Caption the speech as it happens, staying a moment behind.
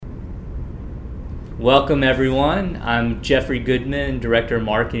Welcome, everyone. I'm Jeffrey Goodman, Director of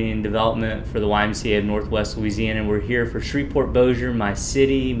Marketing and Development for the YMCA of Northwest Louisiana, and we're here for Shreveport-Bossier, my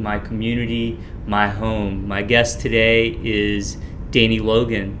city, my community, my home. My guest today is Danny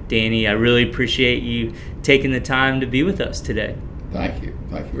Logan. Danny, I really appreciate you taking the time to be with us today. Thank you.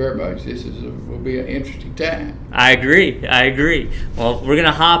 Thank you very much. Will be an interesting time. I agree. Well, we're going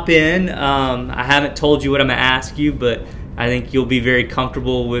to hop in. I haven't told you what I'm going to ask you, but I think you'll be very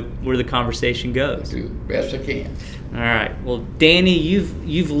comfortable with where the conversation goes. I'll do the best I can. All right. Well, Danny,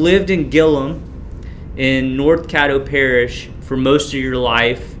 you've lived in Gilliam in North Caddo Parish for most of your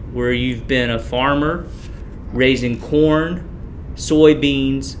life, where you've been a farmer raising corn,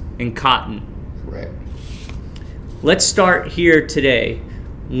 soybeans, and cotton. Correct. Let's start here today.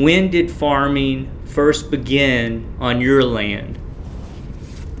 When did farming first begin on your land?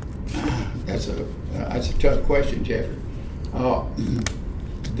 That's a tough question, Jeffrey.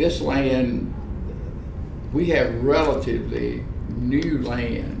 This land, we have relatively new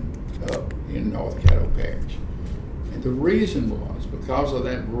land up in North Caddo Parish. And the reason was because of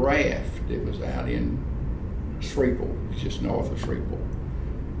that raft that was out in Shreveport, just north of Shreveport.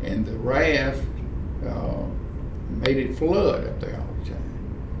 And the raft made it flood up there all the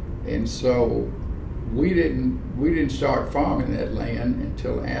time. And so we didn't start farming that land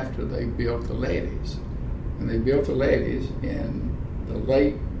until after they built the levees. And they built the levees in the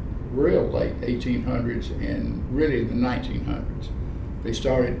real late 1800s and really the 1900s. They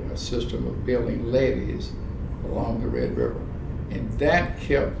started a system of building levees along the Red River. And that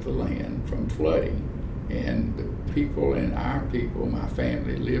kept the land from flooding. And the people and our people, my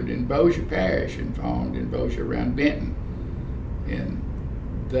family, lived in Bossier Parish and farmed in Bossier around Benton. And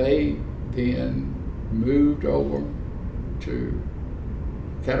they then moved over to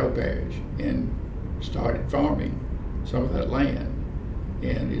Caddo Parish and started farming some of that land.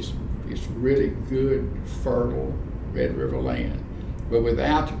 And it's really good, fertile Red River land. But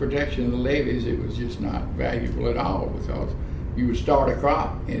without the protection of the levees, it was just not valuable at all, because you would start a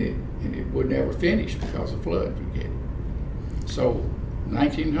crop and it would never finish because the flood would get it. So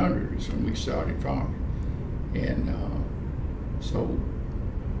 1900 is when we started farming. And so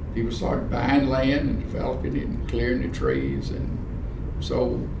people started buying land and developing it and clearing the trees. And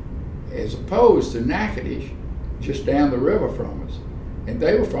so, as opposed to Natchitoches, just down the river from us, and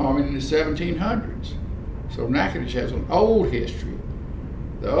they were farming in the 1700s. So Natchitoches has an old history.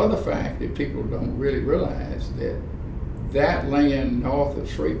 The other fact that people don't really realize that land north of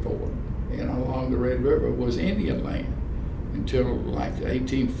Shreveport and along the Red River was Indian land until like the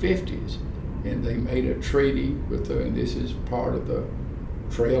 1850s, and they made a treaty with and this is part of the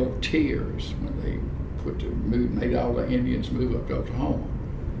Trail of Tears, when they made all the Indians move up to Oklahoma.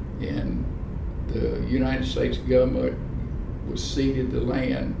 And the United States government was ceded the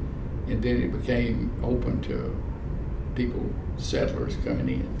land, and then it became open to people, settlers coming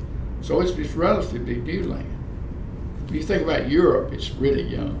in. So it's relatively new land. When you think about Europe, it's really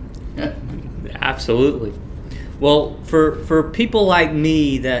young. Absolutely. Well, for people like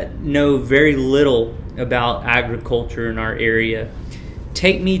me that know very little about agriculture in our area,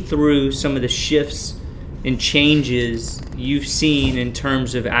 take me through some of the shifts and changes you've seen in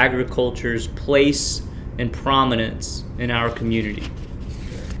terms of agriculture's place and prominence in our community.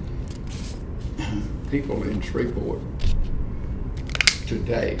 People in Shreveport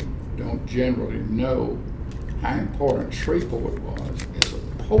today don't generally know how important Shreveport was as a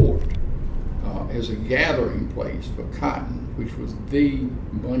port, as a gathering place for cotton, which was the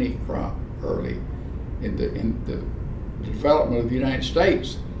money crop early in the development of the United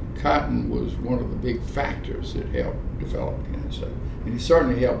States. Cotton was one of the big factors that helped develop the United States, and it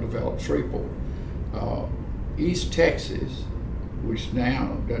certainly helped develop Shreveport. East Texas, which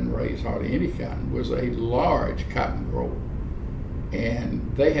now doesn't raise hardly any cotton, was a large cotton grower,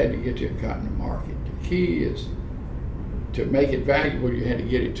 and they had to get to a cotton market. The key is to make it valuable, you had to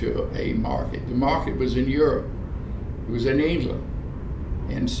get it to a market. The market was in Europe, it was in England,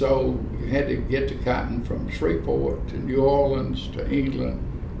 and so you had to get the cotton from Shreveport to New Orleans to England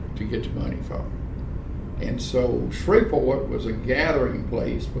to get the money for it. And so Shreveport was a gathering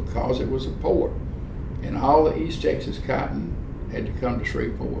place because it was a port, and all the East Texas cotton had to come to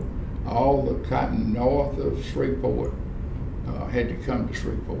Shreveport. All the cotton north of Shreveport had to come to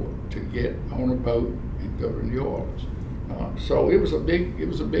Shreveport to get on a boat and go to New Orleans. So it was a big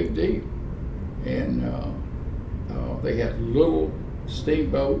deal, and they had little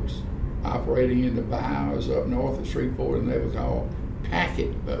steamboats operating in the bayous up north of Shreveport, and they were called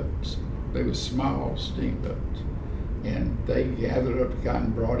packet boats. They were small steamboats, and they gathered up the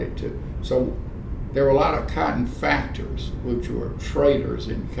cotton, brought it to. So there were a lot of cotton factors, which were traders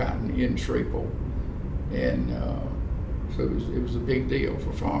in cotton in Shreveport, And so it was a big deal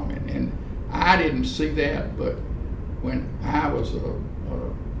for farming. And I didn't see that, but when I was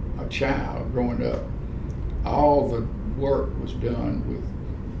a child growing up, all the work was done with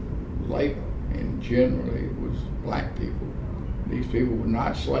labor, and generally it was black people. These people were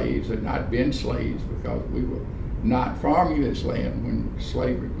not slaves, had not been slaves, because we were not farming this land when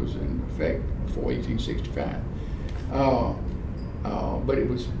slavery was in effect before 1865. But it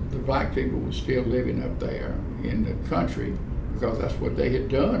was, the black people were still living up there in the country, because that's what they had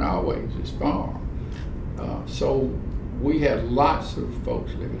done always, is farm. So we had lots of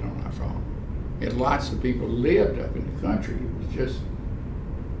folks living on our farm, and lots of people lived up in the country. It was just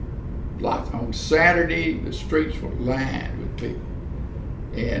lots. On Saturday, the streets were lined with people.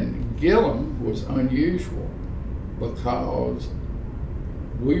 And Gilliam was unusual because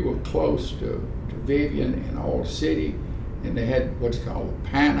we were close to Vivian and Oil City, and they had what's called the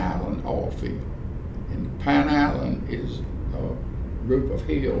Pine Island oil field. And Pine Island is a group of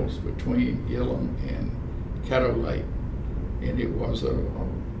hills between Gilliam and Caddo Lake. And it was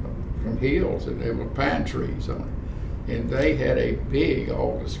from hills, and there were pine trees on it. And they had a big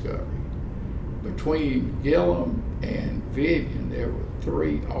oil discovery. Between Gilliam and Vivian, there were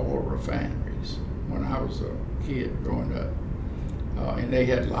 3 oil refineries when I was a kid growing up. And they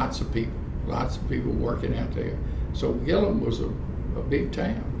had lots of people working out there. So Gilliam was a big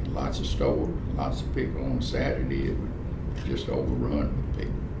town, lots of stores, lots of people. On Saturday, it was just overrun with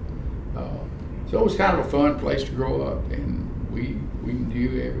people. So it was kind of a fun place to grow up, and we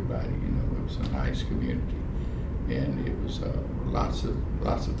knew everybody. It was a nice community, and it was lots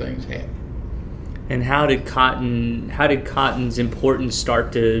of things happening. And how did cotton's importance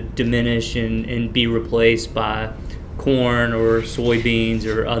start to diminish and be replaced by corn or soybeans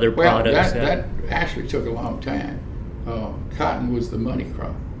or other products? That actually took a long time. Cotton was the money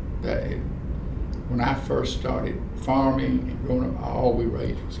crop. When I first started farming and growing up, all we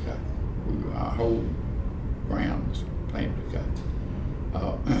raised was cotton. Our whole ground was planted with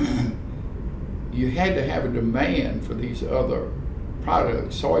cotton. You had to have a demand for these other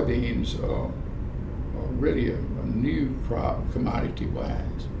products. Soybeans are really a new crop,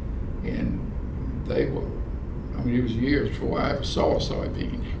 commodity-wise, and they were, it was years before I ever saw a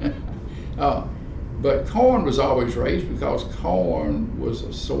soybean. But corn was always raised because corn was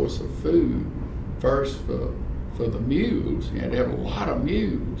a source of food, first for the mules. You had to have a lot of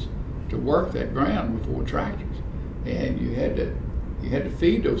mules to work that ground before tractors, and you had to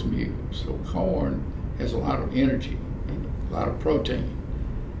feed those mules. So corn has a lot of energy and a lot of protein,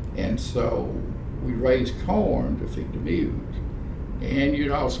 and so we raised corn to feed the mules, and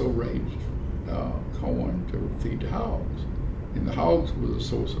you'd also raise corn to feed the hogs, and the hogs were the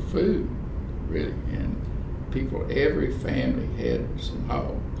source of food, really. And every family had some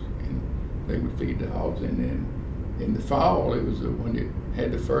hogs, and they would feed the hogs. And then in the fall, it was when it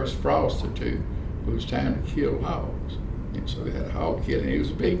had the first frost or two, it was time to kill hogs, and so they had a hog killing. It was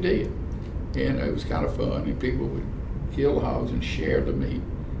a big deal, and it was kind of fun. And people would kill the hogs and share the meat,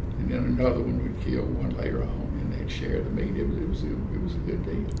 and then another one would kill one later on, and they'd share the meat. It was a good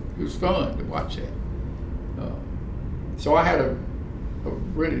deal. It was fun to watch that. So I had a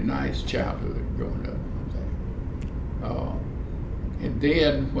really nice childhood growing up. And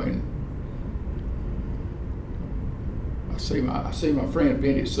then when I see my friend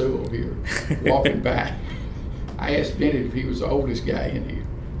Benny Sewell here walking by, I asked Benny if he was the oldest guy in here,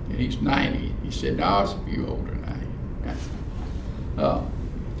 and he's 90. He said, "No, I was a few older than I am."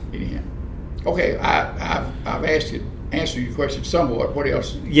 Anyhow, okay, I've answered your question somewhat. What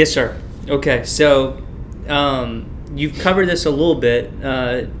else? Yes, sir. Okay, so you've covered this a little bit.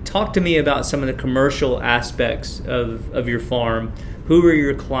 Talk to me about some of the commercial aspects of your farm. Who are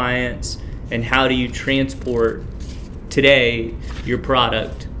your clients, and how do you transport today your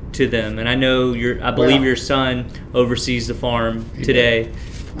product to them? And I know I believe your son oversees the farm today.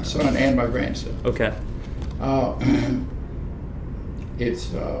 My son and my grandson. Okay.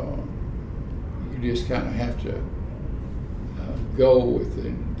 It's you just kind of have to go with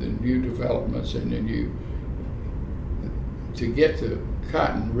the new developments, and then to get the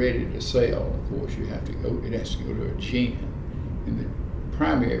cotton ready to sell. Of course, it has to go to a gin, and the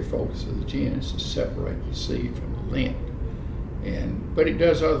primary focus of the gin is to separate the seed from the lint. But it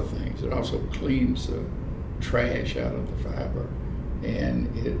does other things. It also cleans the trash out of the fiber, and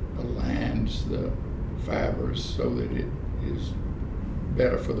it aligns the fibers so that it is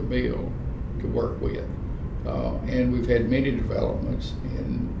better for the mill to work with. And we've had many developments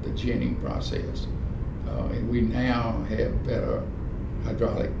in the ginning process. And we now have better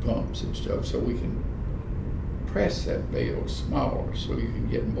hydraulic pumps and stuff, so we can press that bale smaller, so you can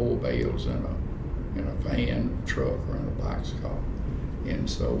get more bales in a van, truck, or in a boxcar. And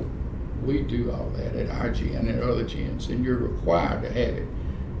so we do all that at our gin and other gins, and you're required to have it.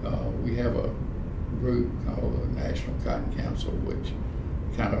 We have a group called the National Cotton Council, which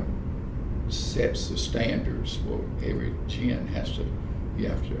kind of sets the standards for every gin. You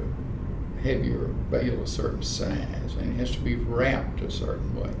have to have your bale a certain size, and it has to be wrapped a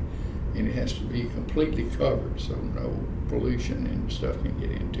certain way, and it has to be completely covered so no pollution and stuff can get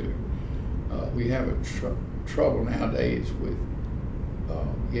into it. We have trouble nowadays with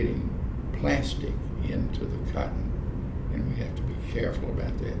getting plastic into the cotton, and we have to be careful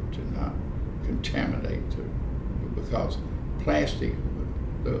about that to not contaminate because plastic,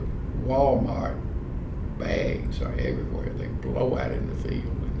 the Walmart bags are everywhere. They blow out in the field,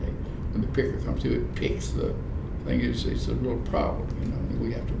 and when the picker comes through, it picks the thing. It's a little problem, and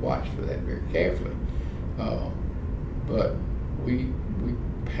we have to watch for that very carefully. But we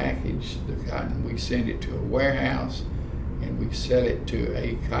package the cotton, we send it to a warehouse, and we sell it to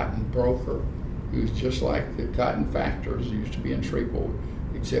a cotton broker who's just like the cotton factors used to be in Shreveport,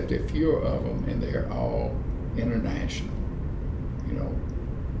 except there are fewer of them, and they're all international.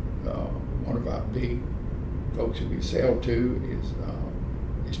 One of our big folks that we sell to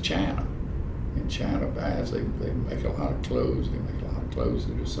is China. And China buys, they make a lot of clothes. They make a lot of clothes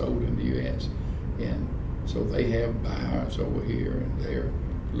that are sold in the U.S. And so they have buyers over here, and they're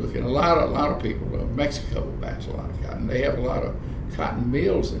looking. A lot of people. Mexico buys a lot of cotton. They have a lot of cotton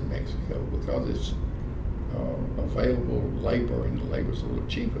mills in Mexico because it's available labor, and the labor's a little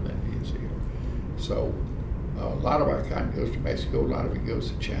cheaper than it is here. So a lot of our cotton goes to Mexico. A lot of it goes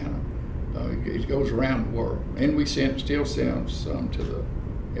to China. It goes around the world, and we still send some to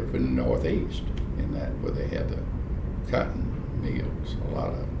up in the Northeast, in that where they have the cotton mills. A lot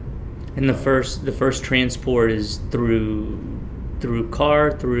of. And the first transport is through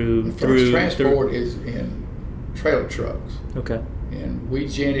car The first transport is in trailer trucks. Okay. And we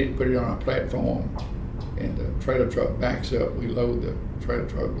gin it, put it on our platform, and the trailer truck backs up. We load the trailer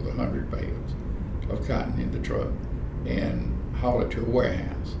truck with 100 bales of cotton in the truck and haul it to a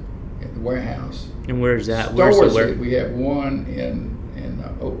warehouse. And the warehouse. And where's that? Stores it. We have one in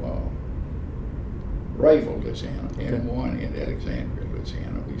Rayville, Louisiana, and one in Alexandria,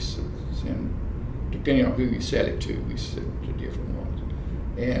 Louisiana. We send, depending on who you sell it to, we send to different ones.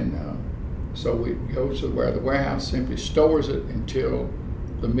 And so it goes to where the warehouse simply stores it until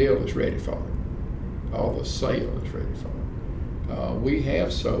the mill is ready for it. All the sale is ready for it. We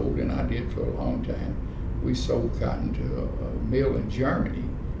have sold, and I did for a long time, we sold cotton to a mill in Germany.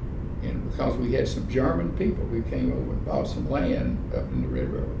 And because we had some German people, we came over and bought some land up in the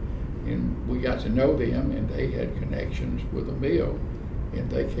Red River. And we got to know them, and they had connections with a mill. And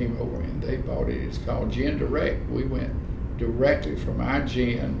they came over and they bought it. It's called Gin Direct. We went directly from our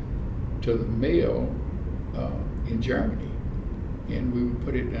gin to the mill in Germany. And we would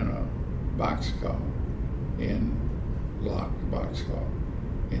put it in a boxcar and lock the boxcar.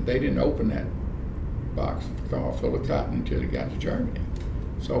 And they didn't open that boxcar full of cotton until it got to Germany.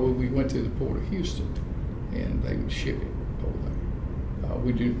 So we went to the port of Houston, and they would ship it over there.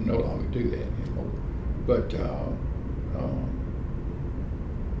 We do no longer do that anymore, but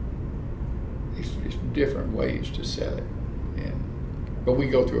it's different ways to sell it. But we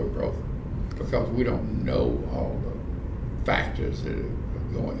go through a broker because we don't know all the factors that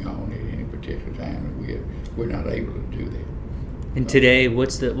are going on at any particular time, and we're not able to do that. And today,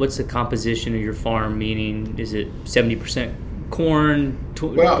 what's the composition of your farm? Meaning, is it 70% corn?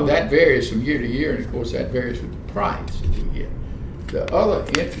 Well, that varies from year to year, and of course that varies with the price that we get. The other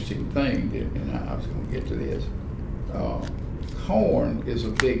interesting thing, and I was going to get to this, corn is a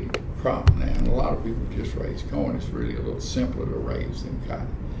big crop now, and a lot of people just raise corn. It's really a little simpler to raise than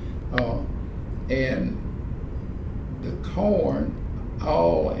cotton. And the corn,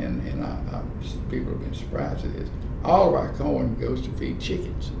 people have been surprised at this, all of our corn goes to feed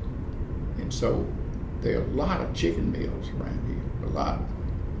chickens. And so there are a lot of chicken mills around here, a lot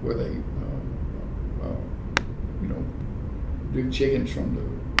where they, do chickens from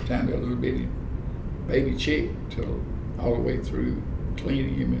the time they're a little bitty baby chick till all the way through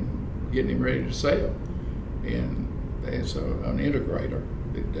cleaning him and getting him ready to sell. And there's an integrator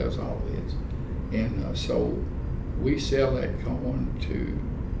that does all this. And so we sell that corn to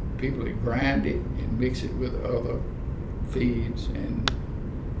people that grind it and mix it with other feeds and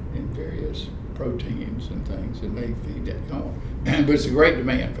various proteins and things, and they feed that corn. But it's a great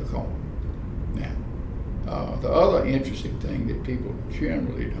demand for corn. Now, the other interesting thing that people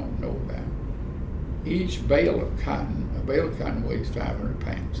generally don't know about, each bale of cotton, a bale of cotton weighs 500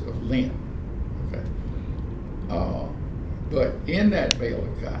 pounds of lint, okay? But in that bale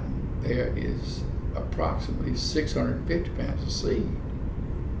of cotton, there is approximately 650 pounds of seed.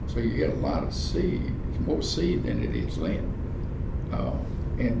 So you get a lot of seed. It's more seed than it is lint.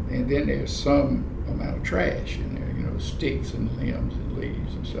 And then there's some amount of trash in there, sticks and limbs and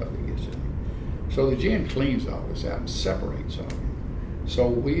leaves and stuff that gets in there. So the gin cleans all this out and separates all of it. So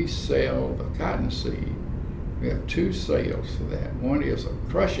we sell the cottonseed. We have two sales for that. One is a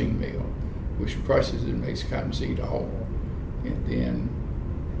crushing mill, which crushes and makes cottonseed oil. And then,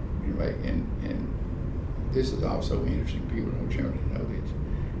 anyway, and this is also interesting, people don't generally know this,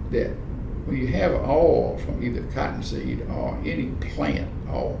 that when you have oil from either cottonseed or any plant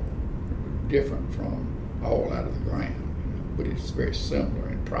oil, different from oil out of the ground, but it's very similar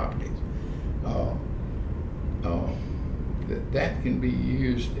in properties, that can be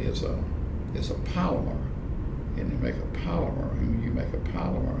used as a polymer, and they make a polymer, and when you make a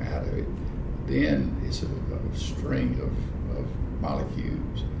polymer out of it, then it's a string of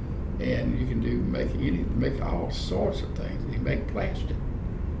molecules, and you can make all sorts of things. You make plastic.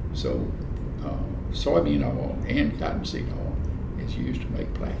 So soybean oil and cottonseed oil is used to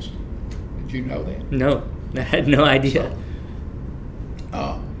make plastic. Did you know that? No, I had no idea.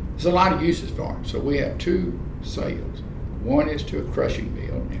 So, there's a lot of uses for it. So we have two sales. One is to a crushing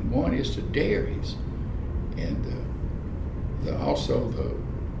mill, and one is to dairies. And also the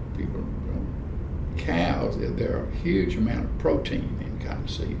people, cows, there are a huge amount of protein in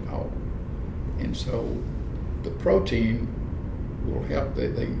cottonseed oil. And so the protein will help,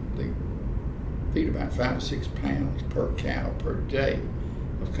 they feed about 5 to 6 pounds per cow per day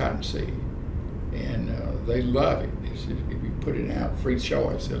of cottonseed. And they love it. If you put it out free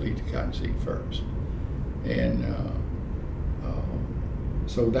choice, they'll eat the cottonseed first. And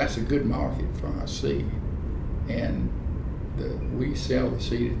so that's a good market for our seed. And we sell the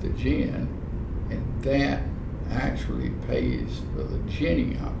seed at the gin, and that actually pays for the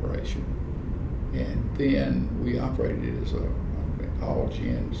ginning operation. And then we operate it as all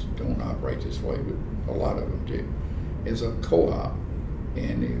gins don't operate this way, but a lot of them do, as a co-op.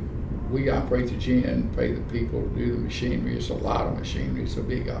 And we operate the gin, pay the people, do the machinery. It's a lot of machinery. It's a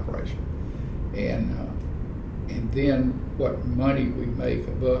big operation. And then what money we make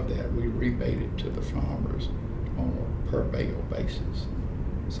above that, we rebate it to the farmers on a per bale basis.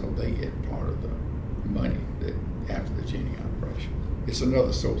 So they get part of the money that after the ginning operation. It's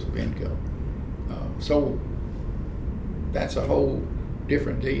another source of income. So that's a whole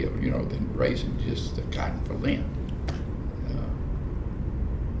different deal, than raising just the cotton for lint.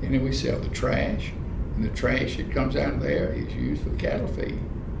 And then we sell the trash, and the trash that comes out of there is used for cattle feed,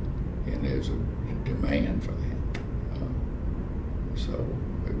 and there's a demand for that. So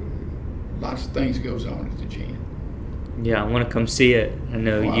lots of things goes on at the gin. Yeah, I want to come see it. I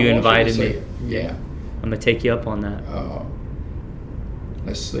know you invited me. Yeah. I'm going to take you up on that.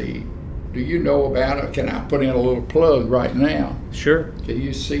 Let's see. Do you know about it? Can I put in a little plug right now? Sure. Can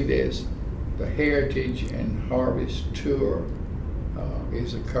you see this? The Heritage and Harvest Tour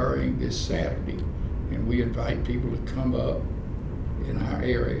is occurring this Saturday, and we invite people to come up in our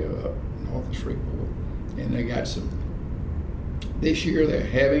area up north of Shreveport. And they got this year they're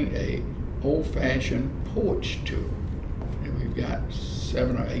having a old-fashioned porch tour. And we've got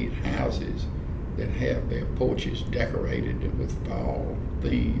 7 or 8 houses that have their porches decorated with fall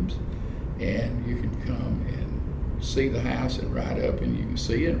themes. And you can come and see the house and ride up, and you can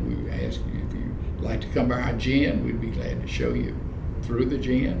see it. We ask you if you'd like to come by our gin. We'd be glad to show you through the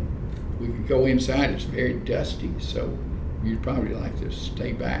gin. We could go inside. It's very dusty, so you'd probably like to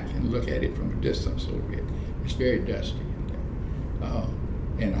stay back and look at it from a distance a little bit. It's very dusty in there.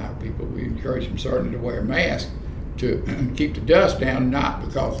 And our people, we encourage them certainly to wear a mask to keep the dust down, not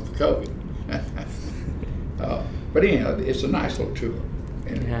because of the COVID. But anyhow, it's a nice little tour.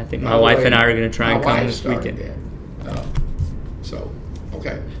 And yeah, I think my wife and I are going to try and come this weekend.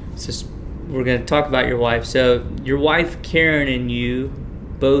 Okay. So we're going to talk about your wife. So your wife, Karen, and you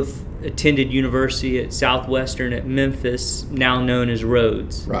both attended university at Southwestern at Memphis, now known as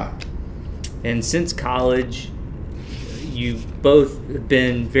Rhodes. Right. And since college, you both have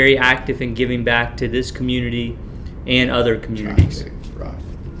been very active in giving back to this community and other communities. Right.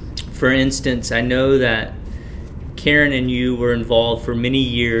 For instance, I know that Karen and you were involved for many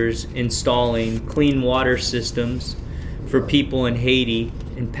years installing clean water systems for people in Haiti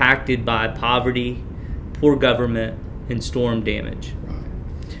impacted by poverty, poor government, and storm damage.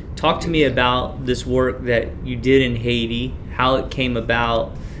 Right. Talk to me about this work that you did in Haiti, how it came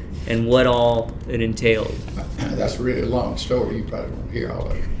about, and what all it entailed. That's a really long story. You probably won't hear all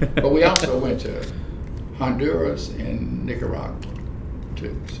of it. But we also went to Honduras and Nicaragua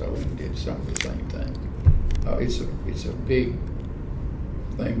too, so we did some of the same thing. It's a big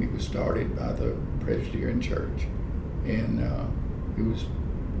thing that was started by the Presbyterian Church, and it was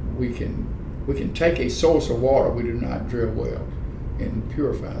we can take a source of water. We do not drill wells and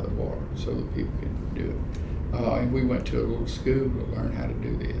purify the water so that people can do it. And we went to a little school to learn how to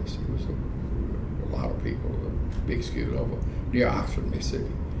do this. It was a lot of people, a big school over near Oxford,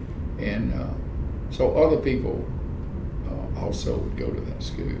 Mississippi, and so other people also would go to that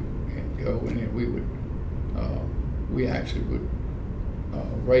school and go, and then we actually would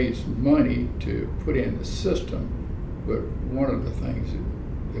raise money to put in the system. But one of the things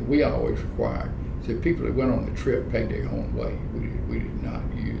that we always required is that people that went on the trip paid their own way. We did not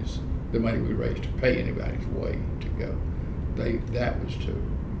use the money we raised to pay anybody's way to go. That was to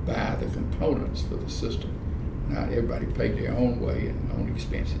buy the components for the system. Not everybody paid their own way and own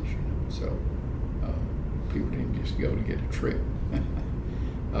expenses, So people didn't just go to get a trip.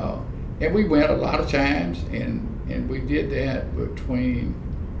 And we went a lot of times, and we did that between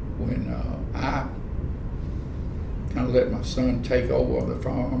when I kind of let my son take over on the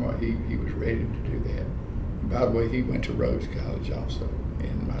farm, or he was ready to do that. And by the way, he went to Rhodes College also,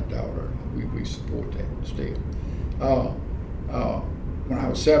 and my daughter, we support that still. When I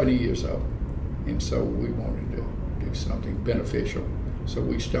was 70 years old, and so we wanted to do something beneficial, so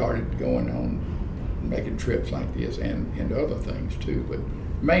we started going on making trips like this and other things too, but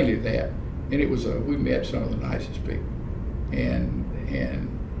mainly that. And it was we met some of the nicest people, and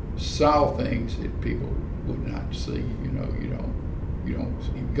saw things that people would not see. You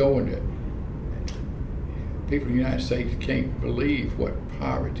don't go into people in the United States can't believe what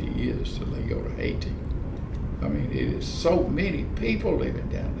poverty is till they go to Haiti. I mean, it is so many people living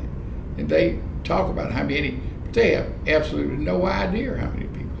down there, and they talk about how many, but they have absolutely no idea how many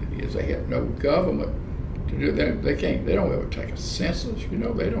people it is. They have no government to do that. They don't ever take a census.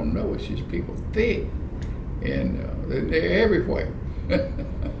 They don't know. It's just people thick, and they're everywhere.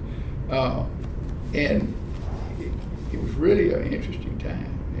 And it was really an interesting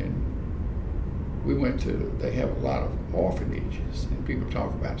time. And we went to, they have a lot of orphanages, and people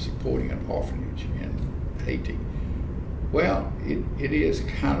talk about supporting an orphanage in Haiti. Well, it is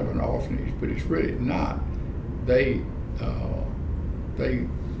kind of an orphanage, but it's really not. They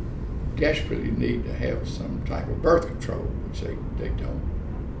desperately need to have some type of birth control, which they don't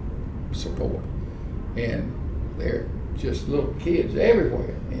support. And they're just little kids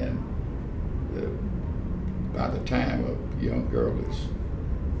everywhere. And by the time a young girl is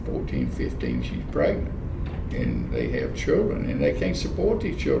 14, 15, she's pregnant. And they have children, and they can't support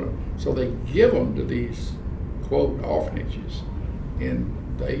these children. So they give them to these, quote, orphanages. And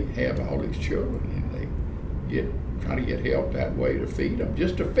they have all these children, and they try to get help that way to feed them,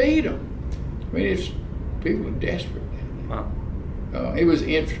 just to feed them. I mean, people are desperate. Wow. It was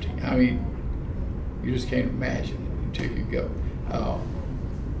interesting. I mean, you just can't imagine it until you go.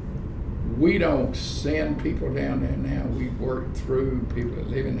 We don't send people down there now. We work through people that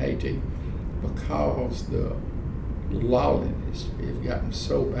live in Haiti because the lawlessness has gotten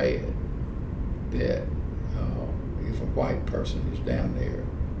so bad that if a white person is down there,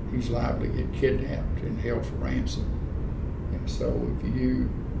 he's liable to get kidnapped and held for ransom. And so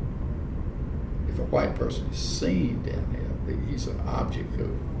if a white person is seen down there, he's an object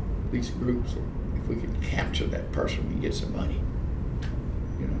of these groups. If we can capture that person, we can get some money.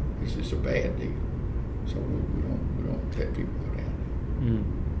 It's just a bad deal. So we don't let people go down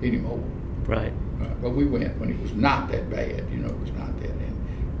there anymore. Right. But we went when it was not that bad. It was not that.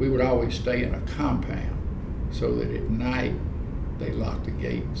 And we would always stay in a compound so that at night they locked the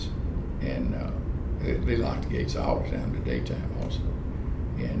gates, and they locked the gates all the time, the daytime also.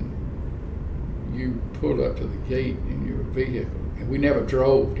 And you pulled up to the gate in your vehicle, and we never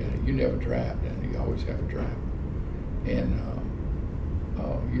drove down it. You never drive down it. You always have a driver. And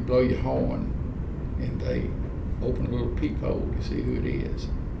you blow your horn, and they open a little peephole to see who it is.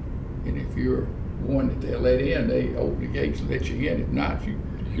 And if you're one that they'll let in, they open the gates and let you in. If not, you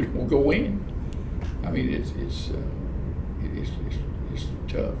don't go in. I mean, it's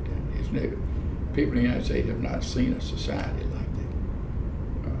tough. People in the United States have not seen a society like that.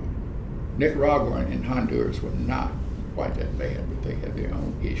 Nicaragua and Honduras were not quite that bad, but they had their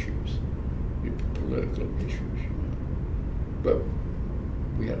own issues, political issues. But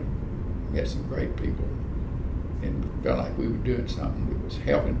we met some great people, and felt like we were doing something that was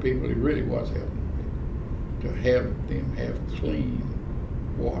helping people. It really was helping people, to have them have clean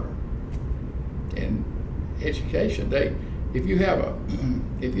water and education. If you have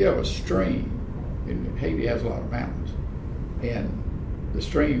a stream, and Haiti has a lot of mountains, and the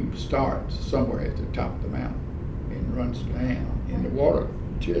stream starts somewhere at the top of the mountain and runs down, and the water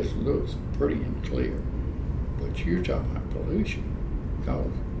just looks pretty and clear. But you're talking about pollution. because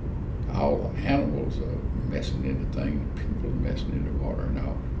all the animals are messing into things, people are messing into water and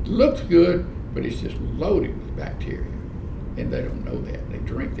all. It looks good, but it's just loaded with bacteria, and they don't know that. They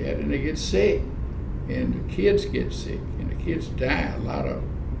drink that and they get sick, and the kids get sick, and the kids die. A lot of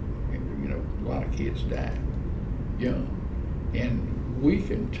kids die young, and we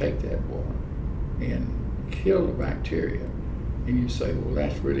can take that water and kill the bacteria. And you say, well,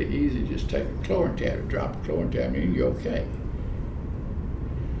 that's really easy. Just take a chlorine tablet, drop a chlorine tablet, and you're okay.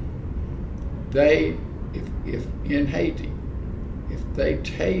 If in Haiti, if they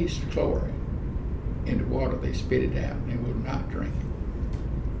taste chlorine in the water, they spit it out and will not drink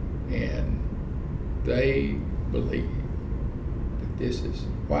it. And they believe that this is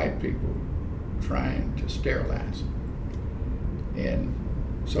white people trying to sterilize them. And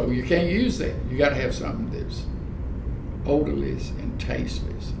so you can't use that. You got to have something that's odorless and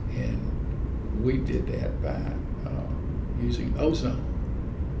tasteless. And we did that by using ozone.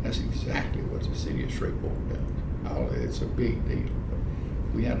 That's exactly what the city of Shreveport does. It's a big deal.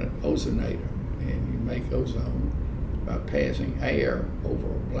 We had an ozonator, and you make ozone by passing air over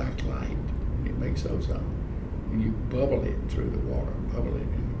a black light, and it makes ozone. And you bubble it through the water, bubble it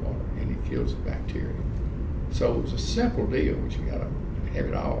in the water, and it kills the bacteria. So it was a simple deal, but you got to have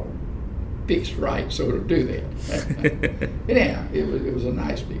it all fixed right so it'll do that. Anyhow, it was a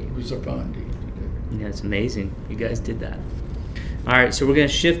nice deal. It was a fun deal to do. Yeah, it's amazing. You guys did that. All right, so we're going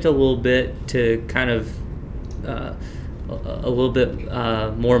to shift a little bit to kind of a little bit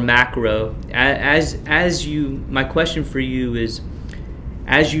more macro. My question for you is,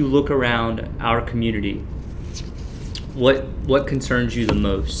 as you look around our community, what concerns you the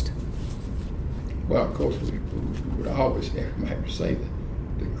most? Well, of course, we would always have to say that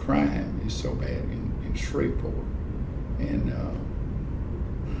the crime is so bad in Shreveport, and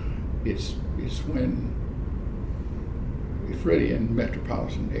it's really in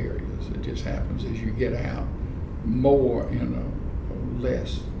metropolitan areas. It just happens as you get out more in a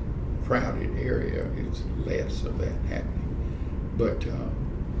less crowded area, it's less of that happening. But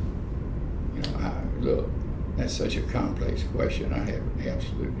look, that's such a complex question. I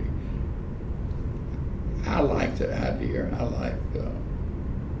like the idea. I like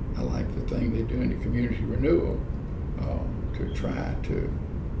the thing they do in the community renewal to try to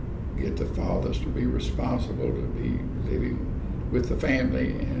get the fathers to be responsible, to be living with the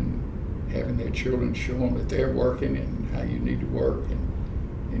family and having their children show them that they're working and how you need to work, and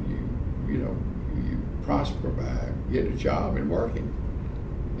you prosper by getting a job and working,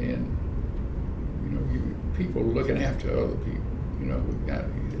 and people looking after other people.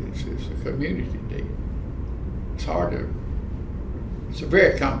 It's a community deal. It's a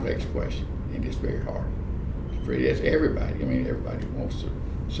very complex question, and it's very hard. It's everybody. Everybody wants to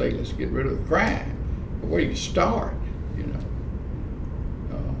say, let's get rid of the crime, but where do you start?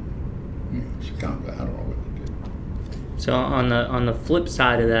 It's complex. I don't know what to do. So on the flip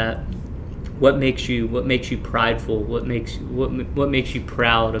side of that, what makes you prideful? What makes you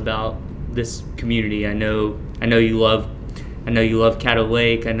proud about this community? I know you love Caddo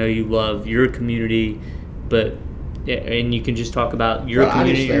Lake. I know you love your community, and you can just talk about your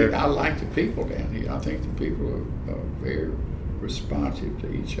community. I like the people down here. I think the people are very responsive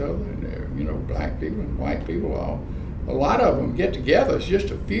to each other, and they're, black people and white people. A lot of them get together. It's just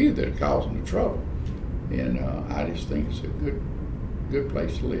a few that are causing the trouble, and I just think it's a good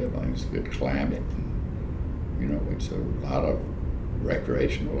place to live. I think it's a good climate, and, it's a lot of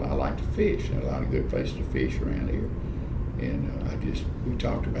recreational. I like to fish. There's a lot of good places to fish around here, and we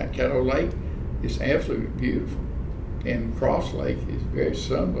talked about Caddo Lake. It's absolutely beautiful, and Cross Lake is very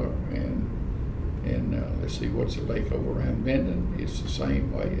similar, and let's see, what's the lake over around Menden? It's the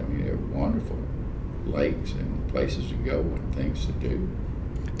same way. They're wonderful lakes and places to go and things to do.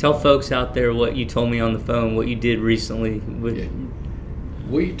 Tell folks out there what you told me on the phone, what you did recently.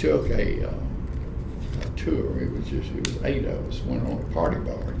 We took a tour. It was 8 of us, went on a party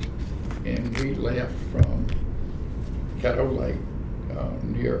barge, and we left from Caddo Lake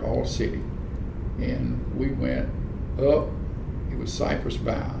near All City, and we went up. It was Cypress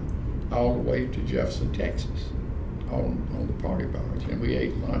Bow, all the way to Jefferson, Texas, on the party barge, and we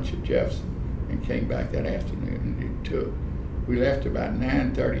ate lunch at Jefferson and came back that afternoon. And we left about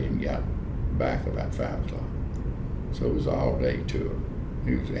 9:30 and got back about 5 o'clock. So it was an all-day tour.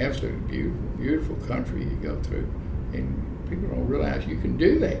 It was absolutely beautiful, beautiful country you go through, and people don't realize you can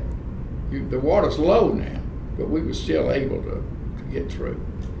do that. The water's low now, but we were still able to get through.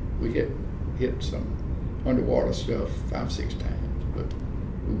 We hit some underwater stuff 5-6 times, but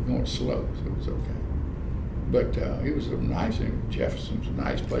we were going slow, so it was okay. But it was a nice thing. Jefferson's a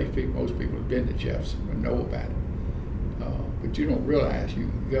nice place. Most people have been to Jefferson and know about it. but you don't realize you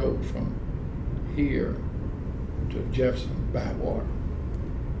can go from here to Jefferson by water.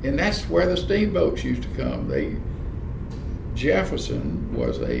 And that's where the steamboats used to come. Jefferson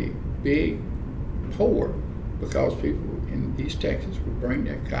was a big port because people in East Texas would bring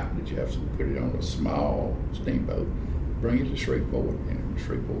their cotton to Jefferson, put it on a small steamboat, bring it to Shreveport, and from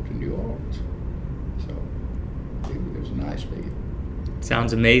Shreveport to New Orleans. So it was a nice deal.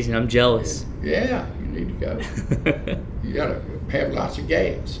 Sounds amazing. I'm jealous. Yeah, you need to go. You got to have lots of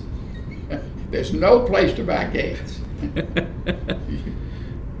gas. There's no place to buy gas.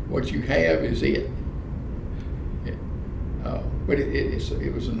 What you have is it. But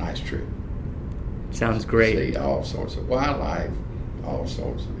it was a nice trip. Sounds great. See all sorts of wildlife, all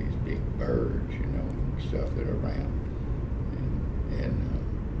sorts of these big birds, stuff that are around, and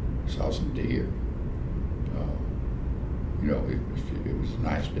saw some deer. It was a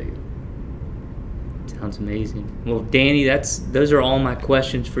nice deal. Sounds amazing. Well, Danny, those are all my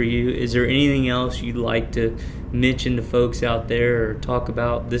questions for you. Is there anything else you'd like to mention to folks out there or talk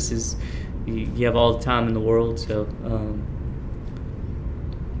about? You have all the time in the world, so.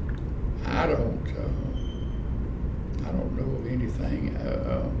 I don't know of anything.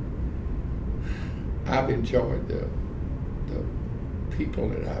 I've enjoyed the people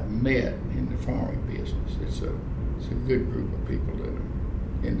that I've met in the farming business. It's a good group of people that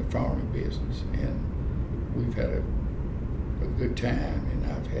are in the farming business, and we've had a good time. And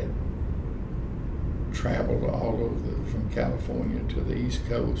I've had traveled all over from California to the East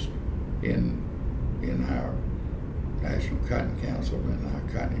Coast in our National Cotton Council and our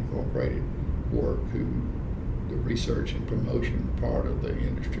Cotton Incorporated work, the research and promotion part of the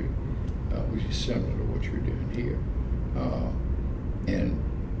industry, which is similar to what you're doing here. And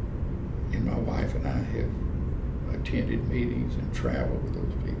my wife and I have attended meetings and traveled with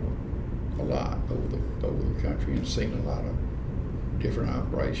those people a lot over the country and seen a lot of different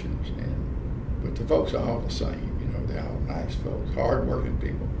operations. But the folks are all the same. They're all nice folks, hard-working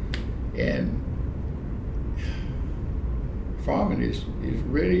people, and farming is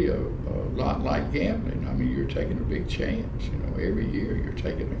really a lot like gambling. I mean, you're taking a big chance. Every year you're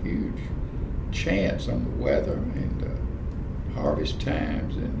taking a huge chance on the weather and the harvest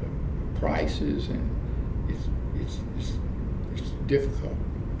times and the prices, and it's difficult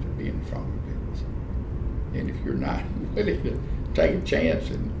to be in the farming business. And if you're not willing to take a chance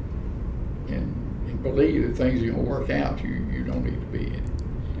and believe that things are going to work out, you don't need to be in it.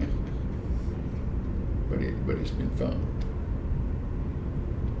 But it's been fun.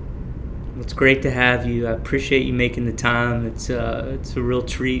 It's great to have you. I appreciate you making the time. It's a real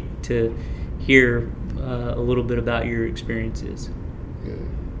treat to hear a little bit about your experiences. Good.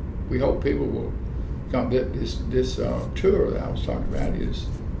 We hope people will come. This tour that I was talking about is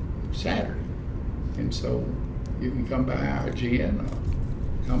Saturday, and so you can come by our gin, or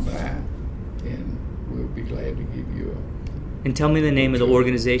come by, and we'll be glad to give you And tell me the name of the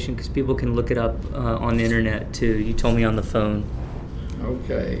organization, because people can look it up on the internet too. You told me on the phone.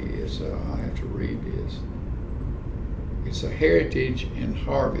 Okay, I have to read this. It's a Heritage and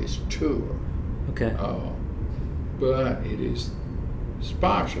Harvest Tour. Okay. But it is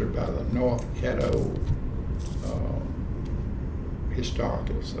sponsored by the North Caddo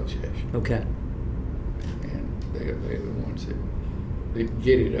Historical Association. Okay. And they're the ones that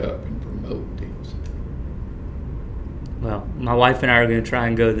get it up and promote things. Well, my wife and I are going to try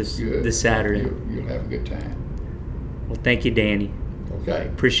and go this Saturday. You'll have a good time. Well, thank you, Danny. Okay.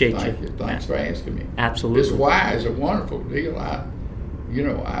 Appreciate Thank you. Thanks for asking me. Absolutely. This Y is a wonderful deal. I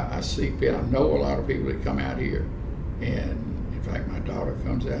see people. I know a lot of people that come out here, and in fact, my daughter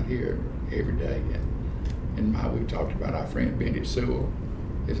comes out here every day. And we talked about our friend Benny Sewell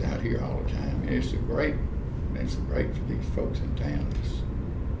is out here all the time, and it's great for these folks in town.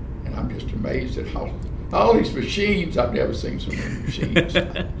 And I'm just amazed at all these machines. I've never seen so many machines.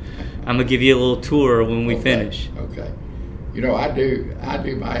 I'm gonna give you a little tour when we finish. Okay. I do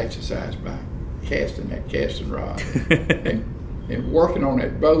my exercise by casting that casting rod and working on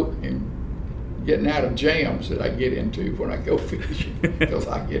that boat and getting out of jams that I get into when I go fishing, because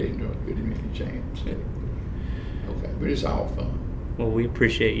I get into a good many jams. Okay, but it's all fun. Well, we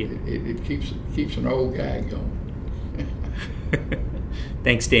appreciate you. It keeps an old guy going.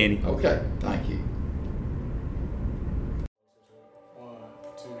 Thanks, Danny. Okay, thank you.